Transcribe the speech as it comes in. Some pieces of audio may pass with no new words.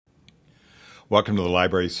Welcome to the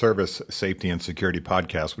Library Service Safety and Security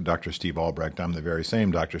Podcast with Dr. Steve Albrecht. I'm the very same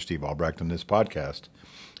Dr. Steve Albrecht, and this podcast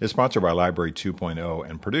is sponsored by Library 2.0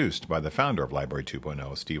 and produced by the founder of Library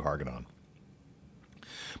 2.0, Steve Hargadon.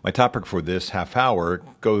 My topic for this half hour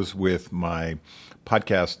goes with my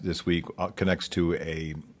podcast this week, connects to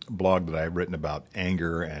a blog that I've written about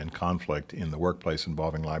anger and conflict in the workplace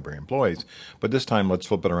involving library employees. But this time, let's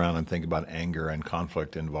flip it around and think about anger and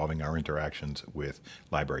conflict involving our interactions with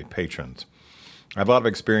library patrons. I have a lot of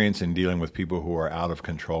experience in dealing with people who are out of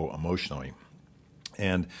control emotionally.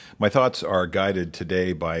 And my thoughts are guided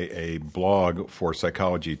today by a blog for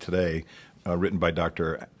Psychology Today written by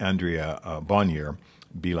Dr. Andrea Bonnier,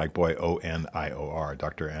 B like boy, O-N-I-O-R.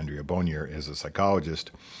 Dr. Andrea Bonnier is a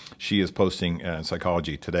psychologist. She is posting on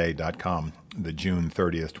psychologytoday.com the June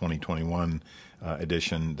 30th, 2021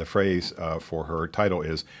 edition. The phrase for her title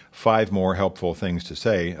is 5 More Helpful Things to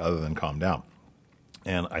Say Other Than Calm Down.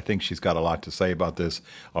 And I think she's got a lot to say about this.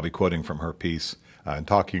 I'll be quoting from her piece and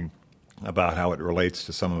talking about how it relates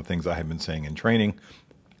to some of the things I have been saying in training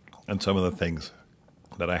and some of the things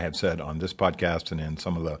that I have said on this podcast and in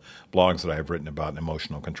some of the blogs that I have written about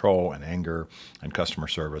emotional control and anger and customer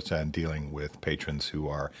service and dealing with patrons who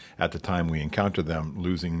are, at the time we encounter them,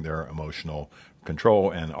 losing their emotional control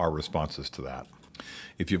and our responses to that.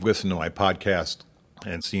 If you've listened to my podcast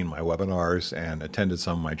and seen my webinars and attended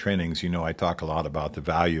some of my trainings, you know I talk a lot about the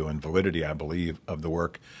value and validity, I believe, of the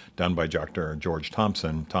work done by Dr. George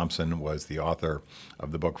Thompson. Thompson was the author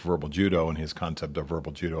of the book Verbal Judo, and his concept of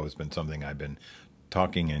verbal judo has been something I've been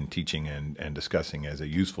talking and teaching and discussing as a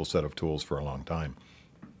useful set of tools for a long time.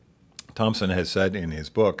 Thompson has said in his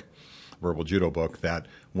book, Verbal Judo book, that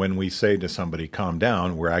when we say to somebody, calm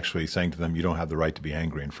down, we're actually saying to them, you don't have the right to be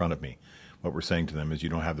angry in front of me. What we're saying to them is you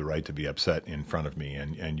don't have the right to be upset in front of me,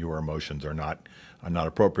 and your emotions are not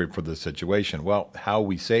appropriate for this situation. Well, how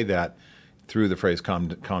we say that through the phrase calm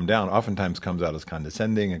down oftentimes comes out as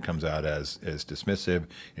condescending, it comes out as dismissive,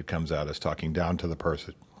 it comes out as talking down to the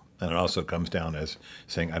person. And it also comes down as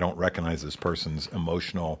saying, I don't recognize this person's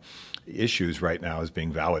emotional issues right now as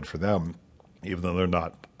being valid for them, even though they're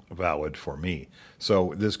not valid for me.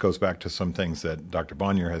 So this goes back to some things that Dr.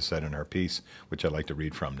 Bonnier has said in her piece, which I'd like to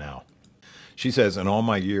read from now. She says, in all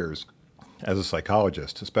my years as a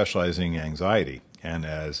psychologist specializing in anxiety and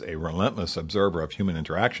as a relentless observer of human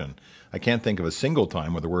interaction, I can't think of a single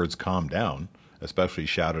time where the words calm down, especially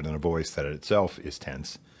shouted in a voice that itself is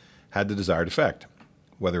tense, had the desired effect.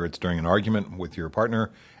 Whether it's during an argument with your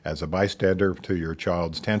partner, as a bystander to your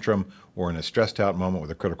child's tantrum, or in a stressed out moment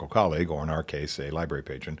with a critical colleague, or in our case, a library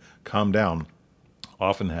patron, calm down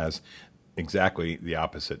often has exactly the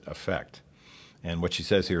opposite effect. And what she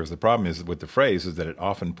says here is the problem is with the phrase is that it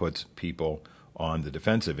often puts people on the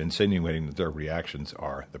defensive, insinuating that their reactions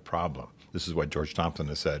are the problem. This is what George Thompson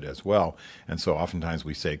has said as well. And so oftentimes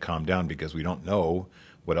we say calm down because we don't know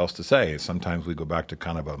what else to say. Sometimes we go back to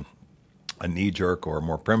kind of a knee-jerk or a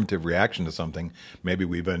more primitive reaction to something. Maybe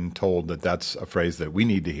we've been told that that's a phrase that we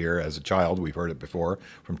need to hear as a child. We've heard it before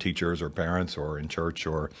from teachers or parents or in church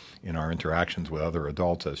or in our interactions with other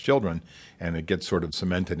adults as children, and it gets sort of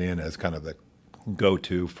cemented in as kind of the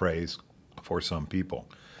go-to phrase for some people.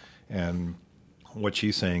 And what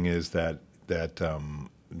she's saying is that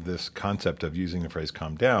this concept of using the phrase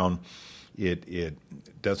calm down, it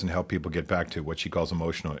doesn't help people get back to what she calls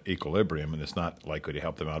emotional equilibrium, and it's not likely to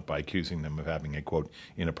help them out by accusing them of having a, quote,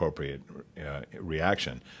 inappropriate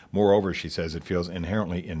reaction. Moreover, she says it feels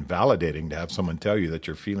inherently invalidating to have someone tell you that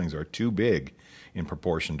your feelings are too big in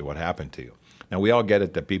proportion to what happened to you. Now, we all get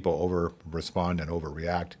it that people over-respond and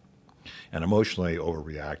overreact and emotionally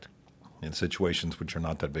overreact in situations which are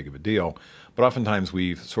not that big of a deal. But oftentimes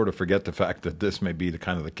we sort of forget the fact that this may be the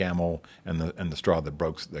kind of the camel and the straw that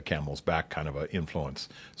broke the camel's back kind of an influence.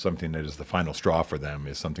 Something that is the final straw for them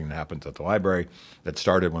is something that happens at the library that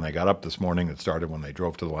started when they got up this morning, that started when they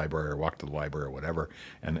drove to the library or walked to the library or whatever,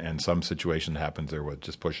 and some situation happens there where it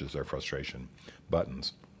just pushes their frustration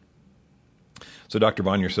buttons. So Dr.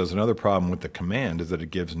 Bonnier says another problem with the command is that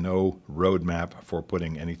it gives no roadmap for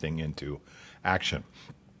putting anything into action.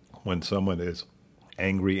 When someone is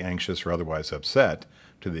angry, anxious, or otherwise upset,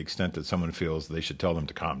 to the extent that someone feels they should tell them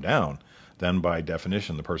to calm down, then by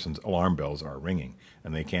definition the person's alarm bells are ringing,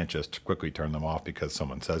 and they can't just quickly turn them off because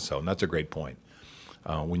someone says so. And that's a great point.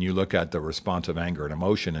 When you look at the response of anger and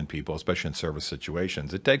emotion in people, especially in service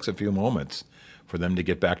situations, it takes a few moments for them to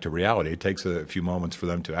get back to reality. It takes a few moments for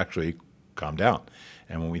them to actually calm down.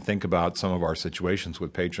 And when we think about some of our situations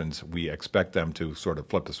with patrons, we expect them to sort of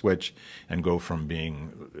flip the switch and go from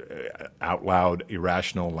being out loud,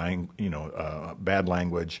 irrational, bad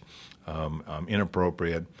language,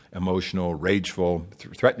 inappropriate, emotional, rageful,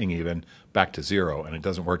 threatening even, back to zero. And it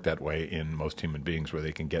doesn't work that way in most human beings where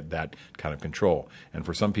they can get that kind of control. And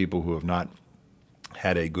for some people who have not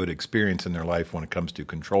had a good experience in their life when it comes to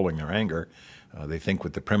controlling their anger, they think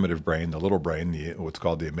with the primitive brain, the little brain, what's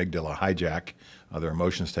called the amygdala hijack, their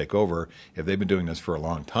emotions take over. If they've been doing this for a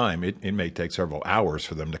long time, it may take several hours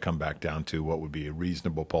for them to come back down to what would be a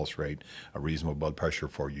reasonable pulse rate, a reasonable blood pressure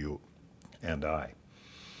for you and I.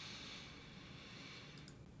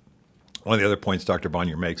 One of the other points Dr.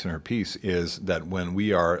 Bonnier makes in her piece is that when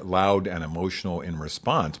we are loud and emotional in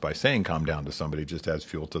response by saying calm down to somebody, it just adds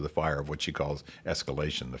fuel to the fire of what she calls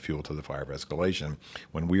escalation, the fuel to the fire of escalation.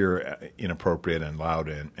 When we're inappropriate and loud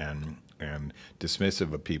and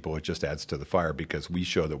dismissive of people, it just adds to the fire because we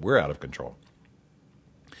show that we're out of control.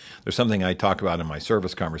 There's something I talk about in my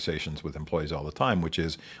service conversations with employees all the time, which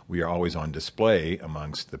is we are always on display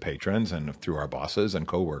amongst the patrons and through our bosses and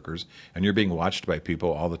coworkers, and you're being watched by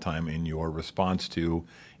people all the time in your response to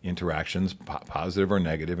interactions, positive or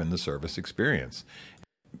negative, in the service experience.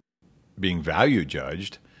 Being value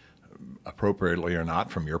judged, appropriately or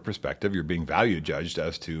not from your perspective, you're being value judged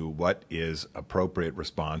as to what is appropriate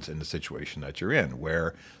response in the situation that you're in,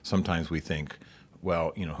 where sometimes we think,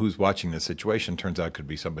 well, who's watching this situation? Turns out it could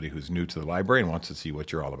be somebody who's new to the library and wants to see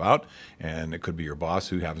what you're all about. And it could be your boss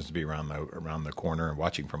who happens to be around the corner and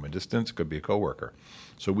watching from a distance. It could be a coworker.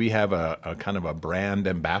 So we have a kind of a brand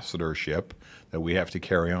ambassadorship that we have to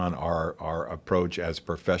carry on. Our approach as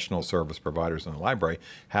professional service providers in the library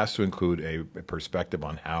has to include a perspective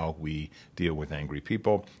on how we deal with angry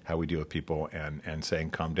people, how we deal with people, and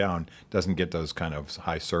saying calm down doesn't get those kind of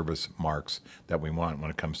high service marks that we want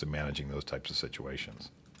when it comes to managing those types of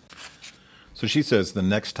situations. So she says the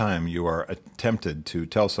next time you are tempted to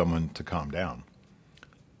tell someone to calm down,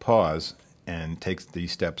 pause and take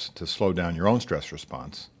these steps to slow down your own stress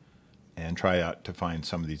response and try out to find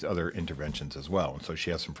some of these other interventions as well. And so she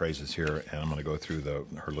has some phrases here, and I'm going to go through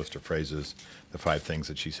her list of phrases, the 5 things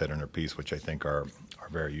that she said in her piece, which I think are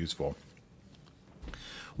very useful.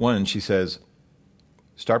 One, she says,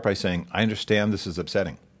 start by saying, I understand this is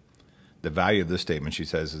upsetting. The value of this statement, she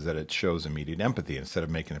says, is that it shows immediate empathy. Instead of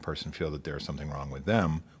making the person feel that there's something wrong with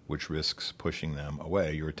them, which risks pushing them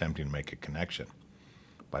away, you're attempting to make a connection.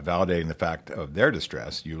 By validating the fact of their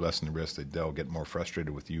distress, you lessen the risk that they'll get more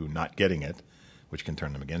frustrated with you not getting it, which can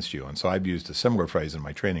turn them against you. And so I've used a similar phrase in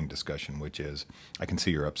my training discussion, which is, I can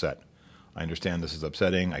see you're upset. I understand this is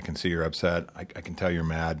upsetting. I can see you're upset. I can tell you're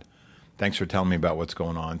mad. Thanks for telling me about what's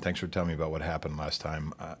going on. Thanks for telling me about what happened last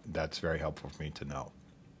time. That's very helpful for me to know.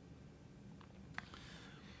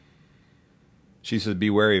 She says, be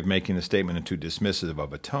wary of making the statement into dismissive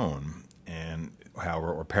of a tone, and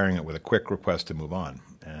however, or pairing it with a quick request to move on.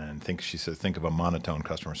 And she says, think of a monotone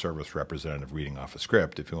customer service representative reading off a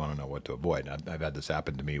script if you want to know what to avoid. I've had this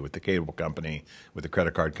happen to me with the cable company, with the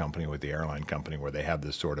credit card company, with the airline company, where they have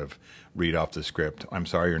this sort of read off the script. I'm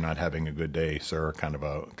sorry you're not having a good day, sir, kind of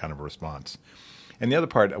a response. And the other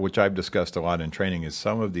part, which I've discussed a lot in training, is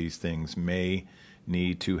some of these things may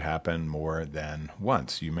need to happen more than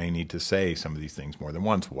once. You may need to say some of these things more than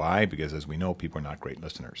once. Why? Because as we know, people are not great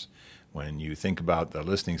listeners. When you think about the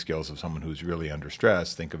listening skills of someone who's really under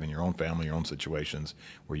stress, think of in your own family, your own situations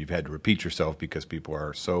where you've had to repeat yourself because people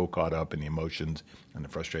are so caught up in the emotions and the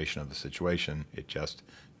frustration of the situation,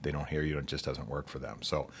 they don't hear you, and it just doesn't work for them.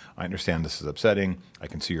 So I understand this is upsetting. I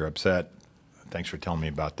can see you're upset. Thanks for telling me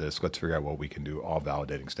about this. Let's figure out what we can do, all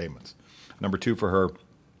validating statements. Number 2 for her,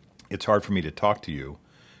 it's hard for me to talk to you.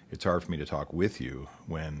 It's hard for me to talk with you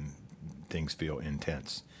when things feel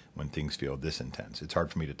intense, when things feel this intense. It's hard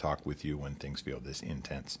for me to talk with you when things feel this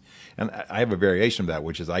intense. And I have a variation of that,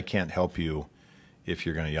 which is I can't help you if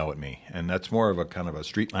you're going to yell at me. And that's more of a kind of a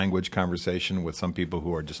street language conversation with some people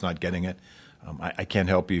who are just not getting it. I can't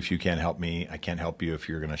help you if you can't help me. I can't help you if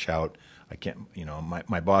you're going to shout. I can't,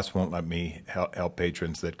 my boss won't let me help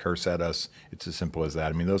patrons that curse at us. It's as simple as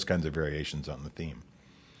that. I mean, those kinds of variations on the theme.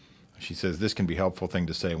 She says this can be a helpful thing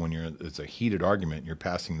to say when it's a heated argument, you're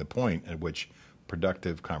passing the point at which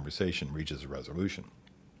productive conversation reaches a resolution.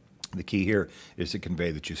 The key here is to convey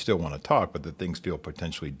that you still want to talk, but that things feel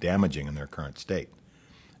potentially damaging in their current state.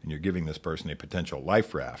 And you're giving this person a potential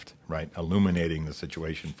life raft, right? Illuminating the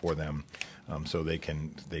situation for them so they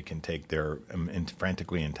can take their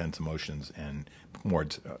frantically intense emotions and more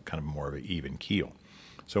of an even keel.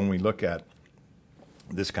 So when we look at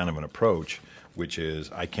this kind of an approach, which is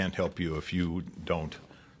I can't help you if you don't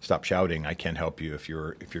stop shouting. I can't help you if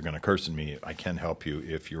you're going to curse at me. I can help you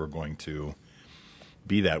if you're going to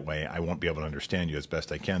be that way. I won't be able to understand you as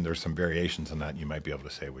best I can. There's some variations on that you might be able to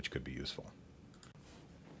say, which could be useful.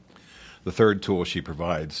 The third tool she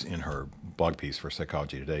provides in her blog piece for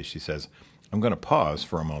Psychology Today, she says, I'm going to pause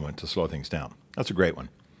for a moment to slow things down. That's a great one.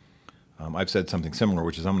 I've said something similar,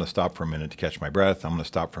 which is I'm going to stop for a minute to catch my breath. I'm going to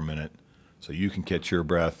stop for a minute so you can catch your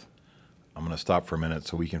breath. I'm going to stop for a minute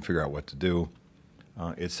so we can figure out what to do.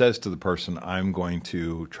 It says to the person, I'm going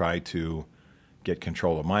to try to get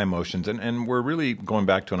control of my emotions. And we're really going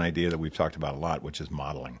back to an idea that we've talked about a lot, which is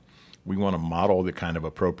modeling. We want to model the kind of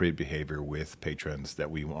appropriate behavior with patrons that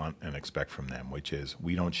we want and expect from them, which is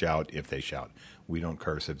we don't shout if they shout. We don't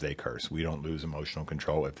curse if they curse. We don't lose emotional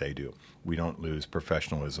control if they do. We don't lose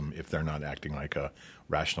professionalism if they're not acting like a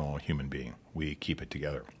rational human being. We keep it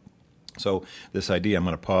together. So this idea, I'm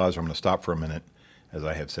going to pause or I'm going to stop for a minute, as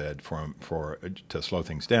I have said, to slow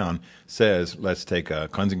things down, says let's take a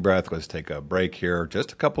cleansing breath, let's take a break here,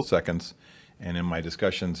 just a couple seconds. And in my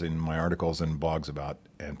discussions, in my articles and blogs about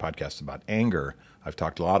and podcasts about anger, I've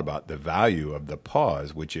talked a lot about the value of the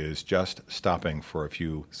pause, which is just stopping for a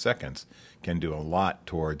few seconds can do a lot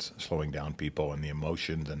towards slowing down people and the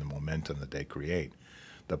emotions and the momentum that they create.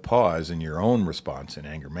 The pause in your own response in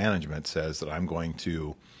anger management says that I'm going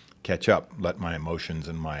to catch up, let my emotions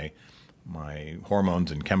and my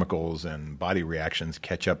hormones and chemicals and body reactions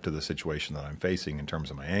catch up to the situation that I'm facing in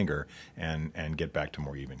terms of my anger and get back to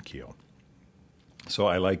more even keel. So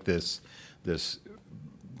I like this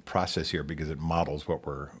process here because it models what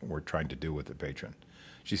we're trying to do with the patron.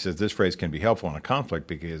 She says this phrase can be helpful in a conflict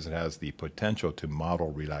because it has the potential to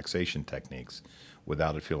model relaxation techniques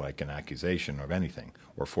without it feel like an accusation of anything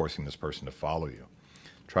or forcing this person to follow you.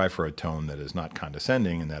 Try for a tone that is not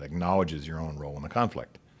condescending and that acknowledges your own role in the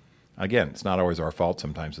conflict. Again, it's not always our fault.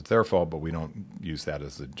 Sometimes it's their fault, but we don't use that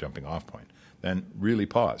as the jumping off point. Then really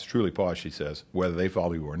pause, truly pause, she says, whether they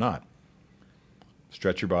follow you or not.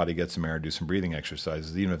 Stretch your body, get some air, do some breathing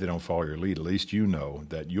exercises. Even if they don't follow your lead, at least you know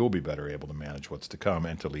that you'll be better able to manage what's to come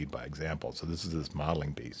and to lead by example. So this is this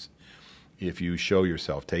modeling piece. If you show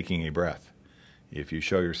yourself taking a breath, if you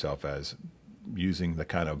show yourself as using the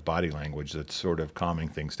kind of body language that's sort of calming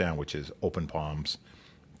things down, which is open palms,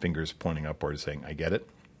 fingers pointing upward, saying, I get it,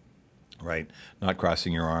 right? Not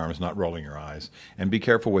crossing your arms, not rolling your eyes. And be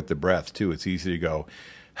careful with the breath, too. It's easy to go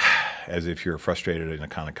as if you're frustrated in a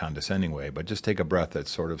kind of condescending way, but just take a breath that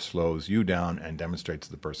sort of slows you down and demonstrates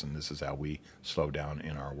to the person this is how we slow down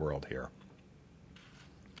in our world here.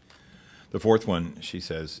 The fourth one, she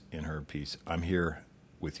says in her piece, I'm here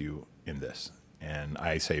with you in this. And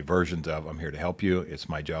I say versions of, I'm here to help you. It's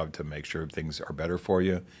my job to make sure things are better for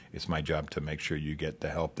you. It's my job to make sure you get the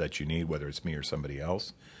help that you need, whether it's me or somebody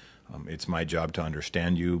else. It's my job to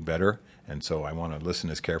understand you better, and so I want to listen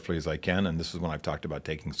as carefully as I can. And this is when I've talked about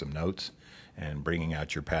taking some notes and bringing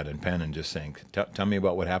out your pad and pen and just saying, tell me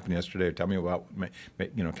about what happened yesterday, or tell me about,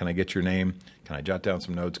 can I get your name? Can I jot down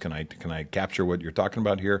some notes? Can I capture what you're talking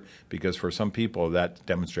about here? Because for some people, that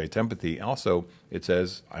demonstrates empathy. Also, it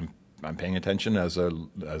says, I'm paying attention as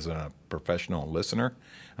a professional listener.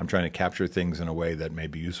 I'm trying to capture things in a way that may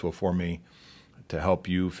be useful for me to help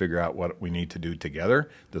you figure out what we need to do together.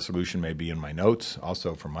 The solution may be in my notes.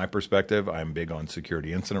 Also, from my perspective, I'm big on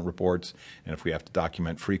security incident reports, and if we have to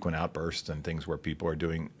document frequent outbursts and things where people are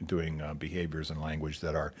doing behaviors and language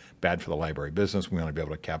that are bad for the library business, we want to be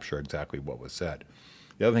able to capture exactly what was said.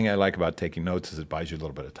 The other thing I like about taking notes is it buys you a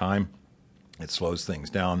little bit of time. It slows things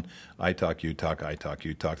down. I talk, you talk, I talk,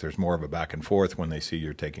 you talk. There's more of a back and forth when they see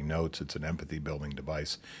you're taking notes. It's an empathy building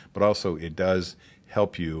device. But also it does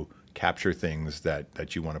help you capture things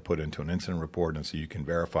that you want to put into an incident report, and so you can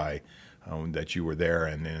verify that you were there,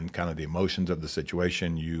 and then kind of the emotions of the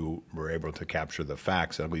situation, you were able to capture the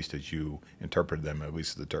facts, at least as you interpreted them, at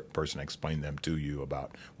least the person explained them to you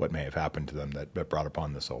about what may have happened to them that brought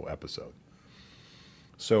upon this whole episode.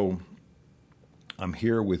 So I'm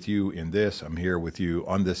here with you in this. I'm here with you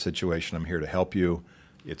on this situation. I'm here to help you.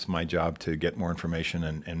 It's my job to get more information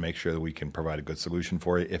and make sure that we can provide a good solution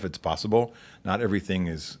for you if it's possible. Not everything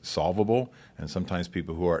is solvable, and sometimes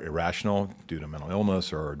people who are irrational due to mental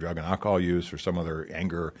illness or drug and alcohol use or some other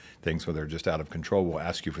anger things where they're just out of control will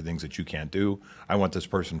ask you for things that you can't do. I want this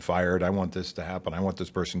person fired. I want this to happen. I want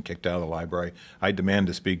this person kicked out of the library. I demand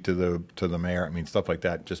to speak to the mayor. I mean, stuff like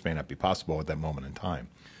that just may not be possible at that moment in time.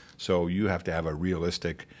 So you have to have a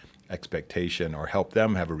realistic expectation, or help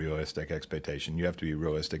them have a realistic expectation. You have to be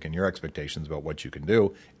realistic in your expectations about what you can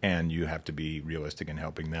do, and you have to be realistic in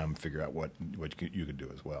helping them figure out what you could do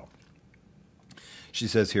as well. She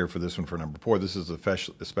says here for this one, for number 4, this is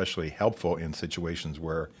especially helpful in situations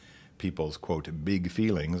where people's, quote, big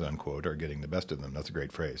feelings, unquote, are getting the best of them. That's a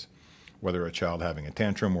great phrase. Whether a child having a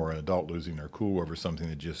tantrum or an adult losing their cool over something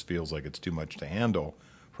that just feels like it's too much to handle,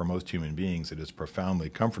 for most human beings, it is profoundly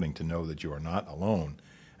comforting to know that you are not alone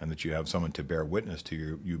and that you have someone to bear witness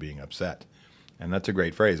to you being upset. And that's a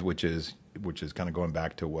great phrase, which is kind of going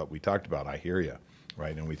back to what we talked about. I hear you,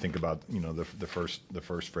 right? And we think about the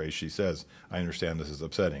first phrase she says. I understand this is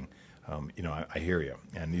upsetting. I hear you.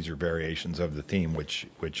 And these are variations of the theme, which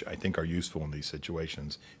I think are useful in these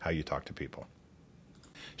situations. How you talk to people.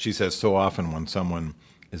 She says so often when someone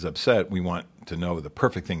is upset, we want to know the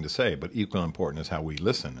perfect thing to say, but equally important is how we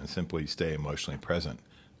listen and simply stay emotionally present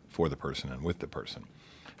for the person and with the person.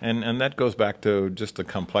 And that goes back to just the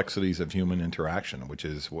complexities of human interaction, which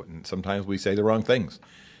is sometimes we say the wrong things,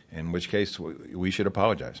 in which case we should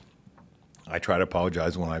apologize. I try to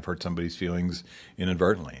apologize when I've hurt somebody's feelings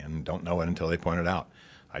inadvertently and don't know it until they point it out.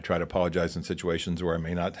 I try to apologize in situations where I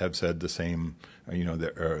may not have said the same,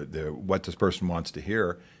 what this person wants to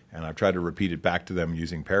hear, and I've tried to repeat it back to them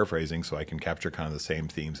using paraphrasing so I can capture kind of the same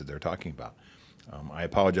themes that they're talking about. I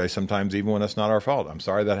apologize sometimes even when it's not our fault. I'm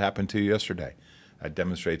sorry that happened to you yesterday. That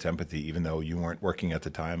demonstrates empathy even though you weren't working at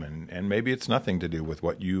the time, and maybe it's nothing to do with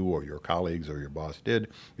what you or your colleagues or your boss did.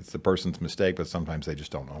 It's the person's mistake, but sometimes they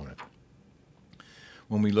just don't own it.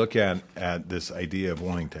 When we look at this idea of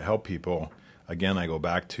wanting to help people, again, I go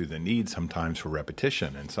back to the need sometimes for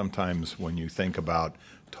repetition. And sometimes when you think about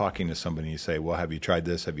talking to somebody, you say, well, have you tried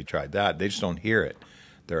this? Have you tried that? They just don't hear it.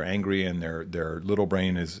 They're angry and their little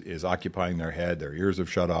brain is occupying their head. Their ears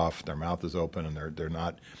have shut off. Their mouth is open and they're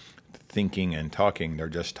not thinking and talking. They're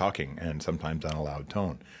just talking, and sometimes on a loud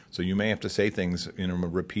tone. So you may have to say things in a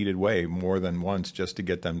repeated way more than once just to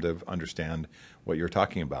get them to understand what you're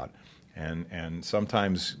talking about. And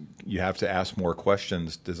sometimes you have to ask more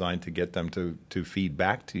questions designed to get them to feed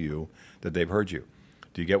back to you that they've heard you.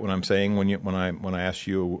 Do you get what I'm saying when I ask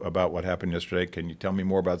you about what happened yesterday? Can you tell me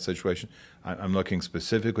more about the situation? I'm looking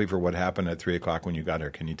specifically for what happened at 3 o'clock when you got here.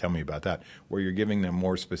 Can you tell me about that? Where you're giving them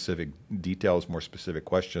more specific details, more specific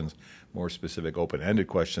questions, more specific open-ended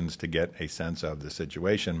questions to get a sense of the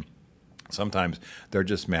situation. Sometimes they're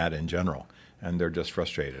just mad in general, and they're just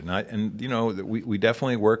frustrated. We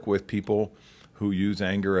definitely work with people who use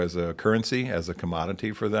anger as a currency, as a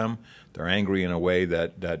commodity for them. They're angry in a way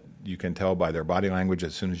that you can tell by their body language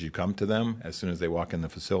as soon as you come to them, as soon as they walk in the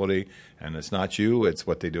facility. And it's not you, it's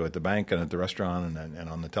what they do at the bank and at the restaurant and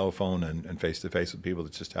on the telephone and face-to-face with people.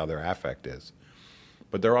 It's just how their affect is.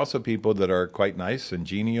 But there are also people that are quite nice and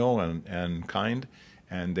genial and kind,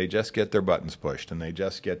 and they just get their buttons pushed, and they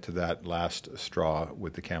just get to that last straw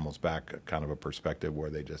with the camel's back kind of a perspective where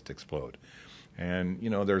they just explode. And,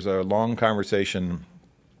 there's a long conversation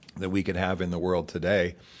that we could have in the world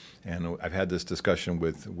today, and I've had this discussion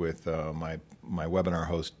with my webinar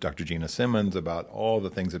host, Dr. Gina Simmons, about all the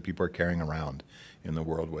things that people are carrying around in the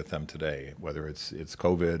world with them today, whether it's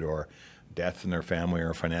COVID or death in their family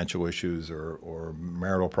or financial issues or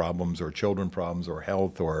marital problems or children problems or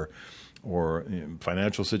health or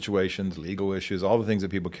financial situations, legal issues, all the things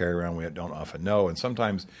that people carry around we don't often know. And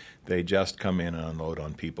sometimes they just come in and unload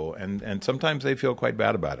on people. And sometimes they feel quite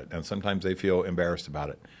bad about it. And sometimes they feel embarrassed about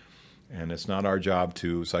it. And it's not our job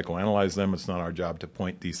to psychoanalyze them. It's not our job to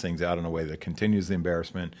point these things out in a way that continues the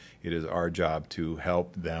embarrassment. It is our job to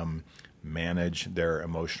help them manage their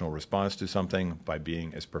emotional response to something by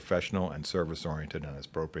being as professional and service-oriented and as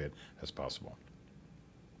appropriate as possible.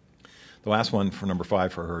 The last one for number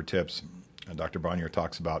 5 for her tips, Dr. Bonnier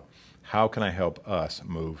talks about how can I help us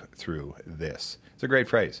move through this? It's a great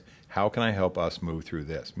phrase. How can I help us move through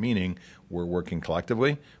this? Meaning we're working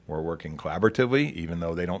collectively, we're working collaboratively, even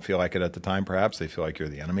though they don't feel like it at the time perhaps, they feel like you're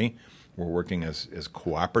the enemy. We're working as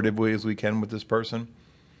cooperatively as we can with this person.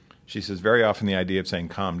 She says very often the idea of saying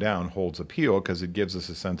calm down holds appeal because it gives us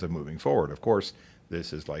a sense of moving forward. Of course,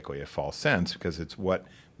 this is likely a false sense because it's what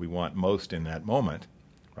we want most in that moment.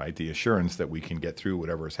 Right, the assurance that we can get through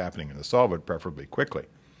whatever is happening and to solve it preferably quickly.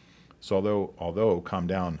 So although calm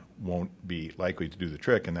down won't be likely to do the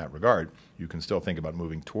trick in that regard, you can still think about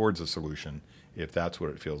moving towards a solution if that's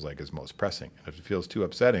what it feels like is most pressing. And if it feels too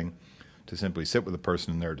upsetting to simply sit with a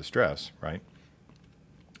person in their distress, right,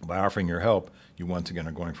 by offering your help, you once again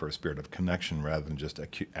are going for a spirit of connection rather than just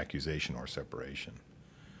accusation or separation.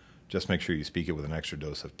 Just make sure you speak it with an extra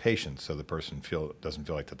dose of patience so the person doesn't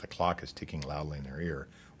feel like that the clock is ticking loudly in their ear,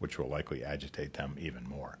 which will likely agitate them even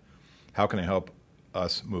more. How can I help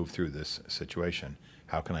us move through this situation?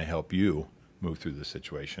 How can I help you move through this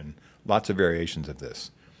situation? Lots of variations of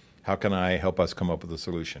this. How can I help us come up with a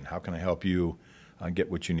solution? How can I help you get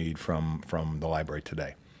what you need from the library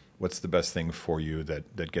today? What's the best thing for you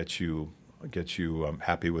that gets you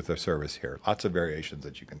happy with their service here. Lots of variations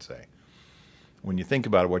that you can say. When you think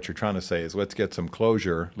about it, what you're trying to say is, let's get some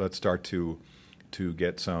closure. Let's start to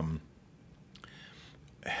get some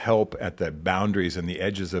help at the boundaries and the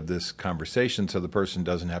edges of this conversation, so the person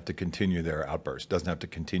doesn't have to continue their outburst, doesn't have to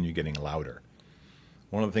continue getting louder.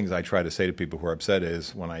 One of the things I try to say to people who are upset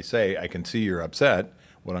is, when I say, I can see you're upset,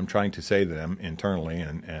 what I'm trying to say to them internally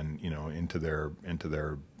and into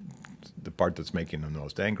the part that's making them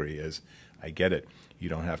most angry is, I get it. You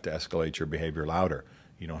don't have to escalate your behavior louder.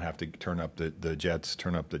 You don't have to turn up the jets,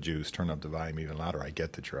 turn up the juice, turn up the volume even louder. I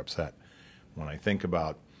get that you're upset. When I think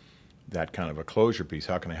about that kind of a closure piece,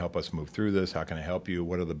 how can I help us move through this? How can I help you?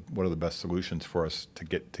 What are the best solutions for us to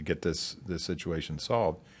get this situation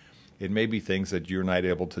solved? It may be things that you're not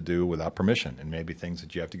able to do without permission. It may be things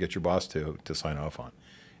that you have to get your boss to sign off on.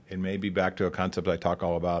 It may be back to a concept I talk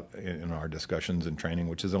all about in our discussions and training,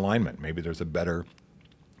 which is alignment. Maybe there's a better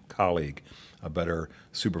colleague, a better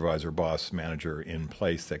supervisor, boss, manager in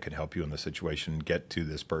place that could help you in the situation, get to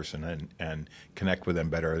this person and connect with them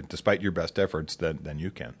better, despite your best efforts, than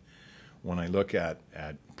you can. When I look at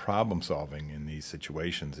problem solving in these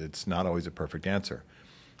situations, it's not always a perfect answer.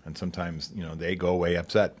 And sometimes, they go away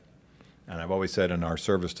upset. And I've always said in our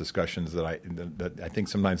service discussions that I think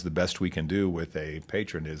sometimes the best we can do with a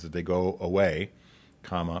patron is that they go away,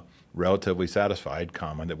 relatively satisfied,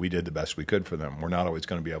 that we did the best we could for them. We're not always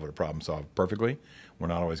going to be able to problem solve perfectly. We're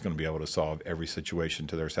not always going to be able to solve every situation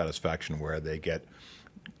to their satisfaction where they get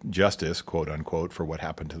justice, quote unquote, for what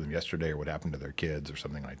happened to them yesterday or what happened to their kids or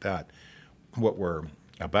something like that. What we're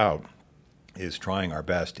about is trying our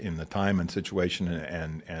best in the time and situation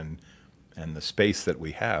and the space that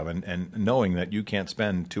we have, and knowing that you can't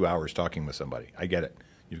spend 2 hours talking with somebody. I get it.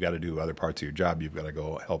 You've got to do other parts of your job. You've got to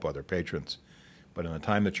go help other patrons. But in the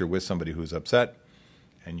time that you're with somebody who's upset,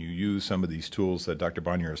 and you use some of these tools that Dr.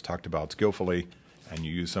 Bonnier has talked about skillfully, and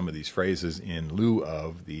you use some of these phrases in lieu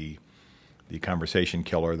of the conversation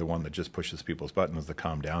killer, the one that just pushes people's buttons, the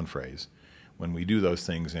calm down phrase. When we do those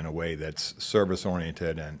things in a way that's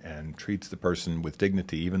service-oriented and treats the person with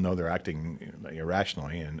dignity, even though they're acting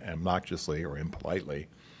irrationally and obnoxiously or impolitely,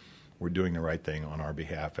 we're doing the right thing on our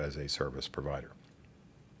behalf as a service provider.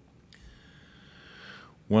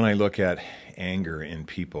 When I look at anger in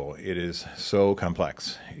people, it is so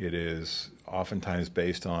complex. It is oftentimes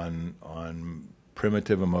based on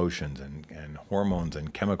primitive emotions and hormones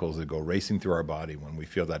and chemicals that go racing through our body when we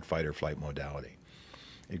feel that fight or flight modality.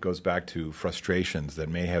 It goes back to frustrations that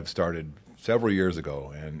may have started several years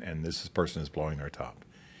ago, and this person is blowing their top.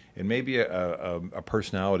 It may be a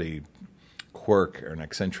personality quirk or an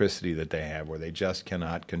eccentricity that they have where they just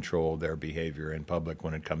cannot control their behavior in public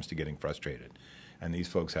when it comes to getting frustrated. And these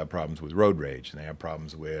folks have problems with road rage, and they have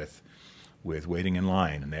problems with waiting in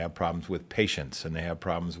line, and they have problems with patience, and they have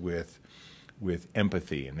problems with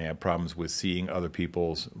empathy, and they have problems with seeing other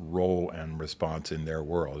people's role and response in their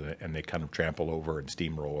world, and they kind of trample over and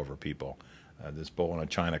steamroll over people. This bull in a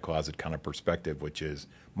china closet kind of perspective, which is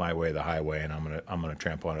my way, the highway, and I'm gonna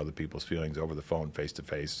trample on other people's feelings over the phone, face to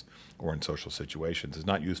face, or in social situations, is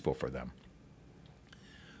not useful for them.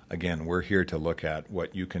 Again, we're here to look at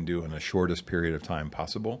what you can do in the shortest period of time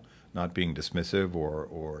possible, not being dismissive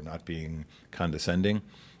or not being condescending,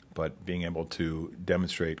 but being able to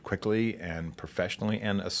demonstrate quickly and professionally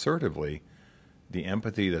and assertively the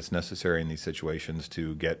empathy that's necessary in these situations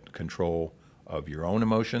to get control of your own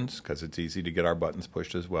emotions, because it's easy to get our buttons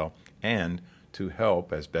pushed as well, and to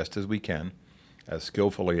help as best as we can, as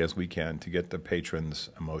skillfully as we can, to get the patron's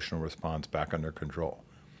emotional response back under control.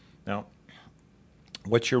 Now,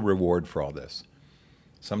 what's your reward for all this?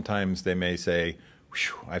 Sometimes they may say,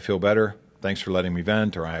 I feel better, thanks for letting me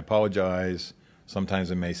vent, or I apologize. Sometimes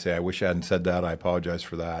they may say, I wish I hadn't said that, I apologize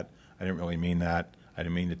for that, I didn't really mean that, I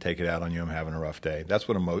didn't mean to take it out on you, I'm having a rough day. That's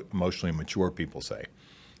what emotionally mature people say.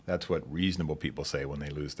 That's what reasonable people say when they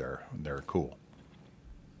lose their cool.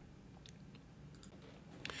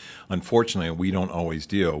 Unfortunately, we don't always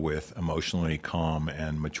deal with emotionally calm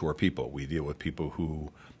and mature people. We deal with people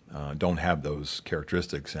who don't have those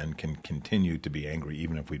characteristics and can continue to be angry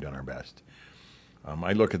even if we've done our best.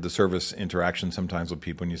 I look at the service interaction sometimes with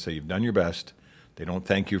people and you say, you've done your best. They don't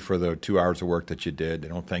thank you for the 2 hours of work that you did. They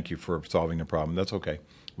don't thank you for solving the problem. That's okay.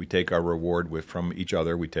 We take our reward from each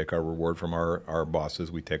other. We take our reward from our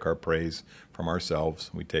bosses. We take our praise from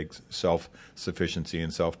ourselves. We take self-sufficiency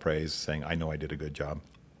and self-praise, saying, I know I did a good job.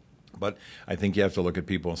 But I think you have to look at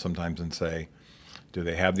people sometimes and say, do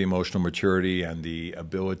they have the emotional maturity and the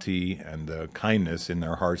ability and the kindness in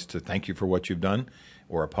their hearts to thank you for what you've done,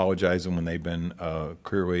 or apologize when they've been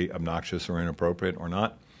clearly obnoxious or inappropriate or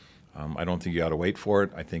not? I don't think you ought to wait for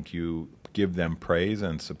it. I think you give them praise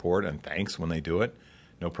and support and thanks when they do it.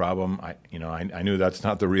 No problem. I knew that's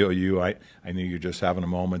not the real you. I knew you're just having a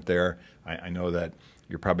moment there. I know that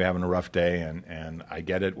you're probably having a rough day, and I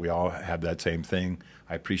get it. We all have that same thing.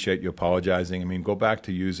 I appreciate you apologizing. I mean, go back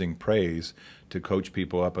to using praise to coach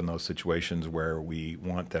people up in those situations where we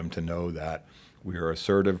want them to know that we are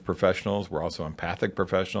assertive professionals. We're also empathic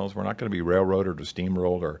professionals. We're not going to be railroaded or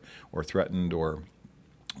steamrolled or threatened or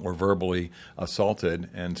verbally assaulted.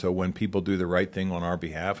 And so when people do the right thing on our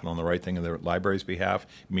behalf and on the right thing in the library's behalf,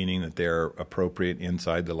 meaning that they're appropriate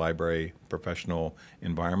inside the library professional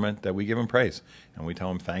environment, that we give them praise and we tell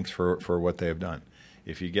them thanks for what they have done.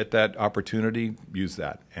 If you get that opportunity, use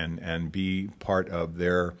that and be part of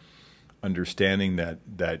their understanding that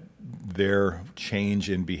their change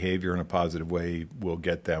in behavior in a positive way will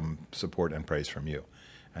get them support and praise from you.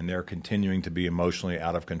 And they're continuing to be emotionally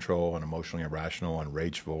out of control and emotionally irrational and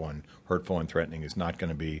rageful and hurtful and threatening is not going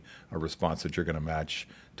to be a response that you're going to match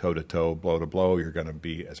toe-to-toe, blow-to-blow. You're going to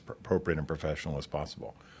be as appropriate and professional as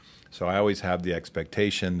possible. So I always have the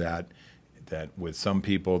expectation that with some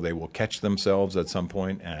people, they will catch themselves at some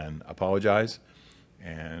point and apologize.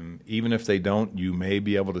 And even if they don't, you may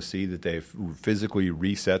be able to see that they've physically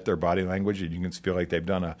reset their body language, and you can feel like they've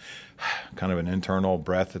done a kind of an internal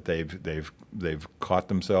breath that they've caught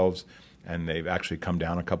themselves, and they've actually come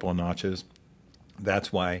down a couple of notches.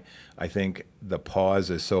 That's why I think the pause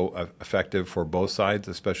is so effective for both sides,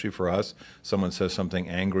 especially for us. Someone says something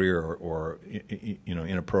angry or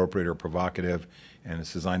inappropriate or provocative, and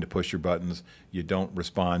it's designed to push your buttons. You don't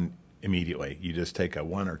respond immediately. You just take a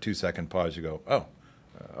 1 or 2 second pause. You go, oh.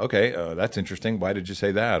 Okay, that's interesting. Why did you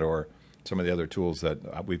say that? Or some of the other tools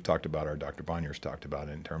that we've talked about, or Dr. Bonier's talked about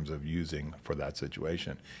in terms of using for that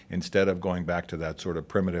situation. Instead of going back to that sort of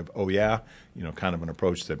primitive, oh yeah, kind of an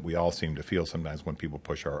approach that we all seem to feel sometimes when people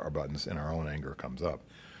push our buttons and our own anger comes up.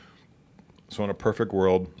 So in a perfect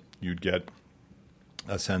world, you'd get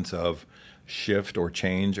a sense of shift or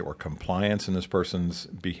change or compliance in this person's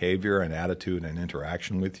behavior and attitude and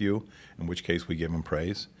interaction with you, in which case we give them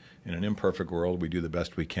praise. In an imperfect world, we do the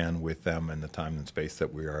best we can with them in the time and space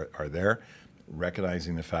that we are there,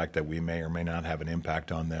 recognizing the fact that we may or may not have an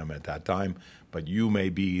impact on them at that time, but you may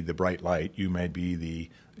be the bright light, you may be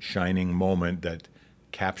the shining moment that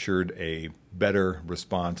captured a better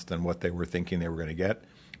response than what they were thinking they were going to get.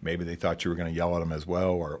 Maybe they thought you were going to yell at them as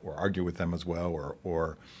well, or argue with them as well,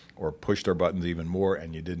 or push their buttons even more,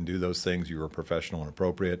 and you didn't do those things. You were professional and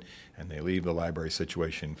appropriate, and they leave the library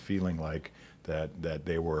situation feeling like that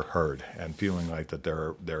they were heard and feeling like that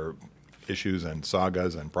their issues and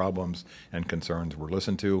sagas and problems and concerns were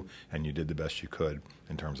listened to, and you did the best you could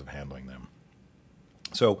in terms of handling them.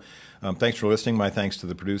 So thanks for listening. My thanks to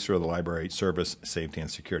the producer of the Library Service, Safety,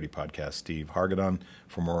 and Security podcast, Steve Hargadon.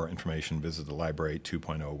 For more information, visit the Library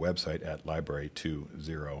 2.0 website at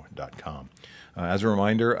library20.com. As a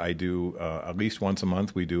reminder, I do at least once a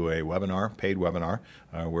month, we do a webinar, paid webinar,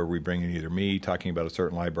 where we bring in either me talking about a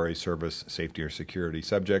certain library service, safety, or security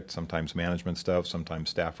subject, sometimes management stuff, sometimes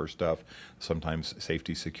staffer stuff, sometimes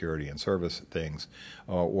safety, security, and service things,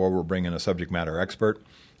 or we're bringing a subject matter expert.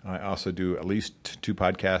 I also do at least 2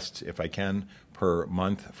 podcasts, if I can, per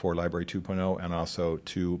month for Library 2.0, and also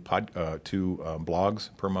two blogs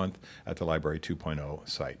per month at the Library 2.0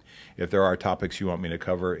 site. If there are topics you want me to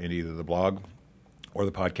cover in either the blog or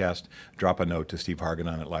the podcast, drop a note to Steve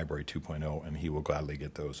Hargadon at Library 2.0, and he will gladly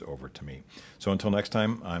get those over to me. So until next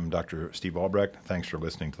time, I'm Dr. Steve Albrecht. Thanks for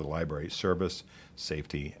listening to the Library Service,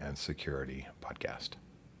 Safety, and Security podcast.